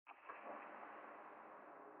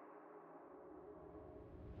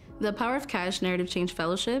The Power of Cash Narrative Change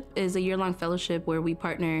Fellowship is a year-long fellowship where we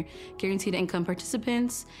partner guaranteed income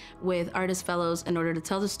participants with artist fellows in order to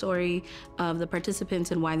tell the story of the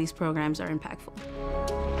participants and why these programs are impactful.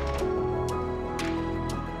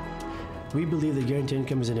 We believe that guaranteed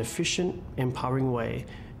income is an efficient, empowering way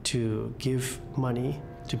to give money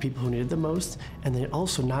to people who need it the most, and then it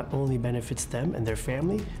also not only benefits them and their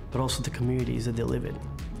family, but also the communities that they live in.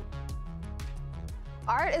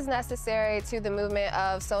 Art is necessary to the movement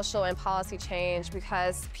of social and policy change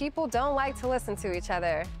because people don't like to listen to each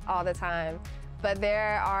other all the time. But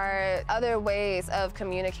there are other ways of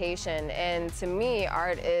communication, and to me,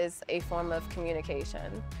 art is a form of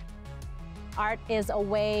communication. Art is a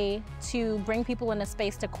way to bring people in a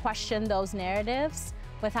space to question those narratives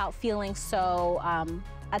without feeling so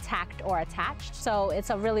attacked or attached. So it's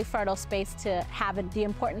a really fertile space to have the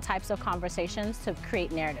important types of conversations to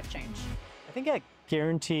create narrative change. I think a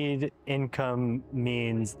guaranteed income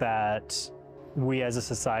means that we as a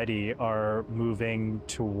society are moving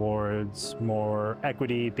towards more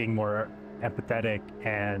equity, being more empathetic,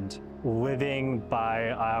 and living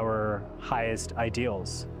by our highest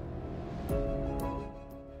ideals.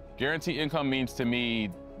 Guaranteed income means to me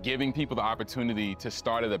giving people the opportunity to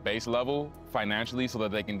start at a base level financially so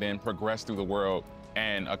that they can then progress through the world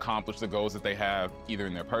and accomplish the goals that they have either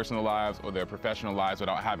in their personal lives or their professional lives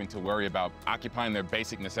without having to worry about occupying their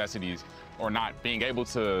basic necessities or not being able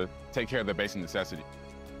to take care of their basic necessities.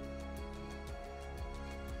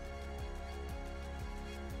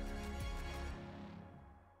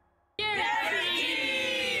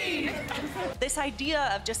 This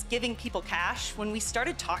idea of just giving people cash, when we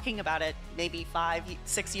started talking about it maybe 5,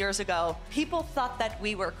 6 years ago, people thought that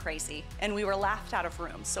we were crazy and we were laughed out of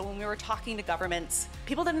rooms. So when we were talking to governments,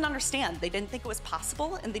 people didn't understand. They didn't think it was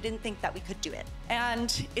possible and they didn't think that we could do it.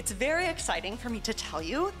 And it's very exciting for me to tell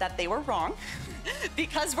you that they were wrong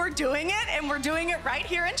because we're doing it, and we're doing it right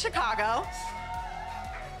here in Chicago.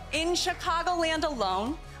 In Chicagoland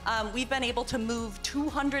alone, we've been able to move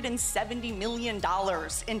 $270 million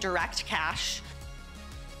in direct cash.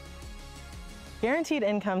 Guaranteed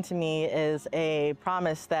income to me is a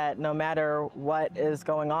promise that no matter what is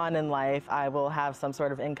going on in life, I will have some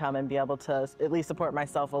sort of income and be able to at least support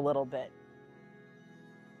myself a little bit.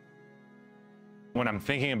 When I'm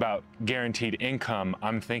thinking about guaranteed income,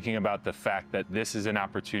 I'm thinking about the fact that this is an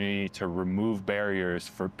opportunity to remove barriers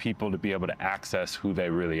for people to be able to access who they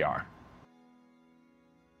really are.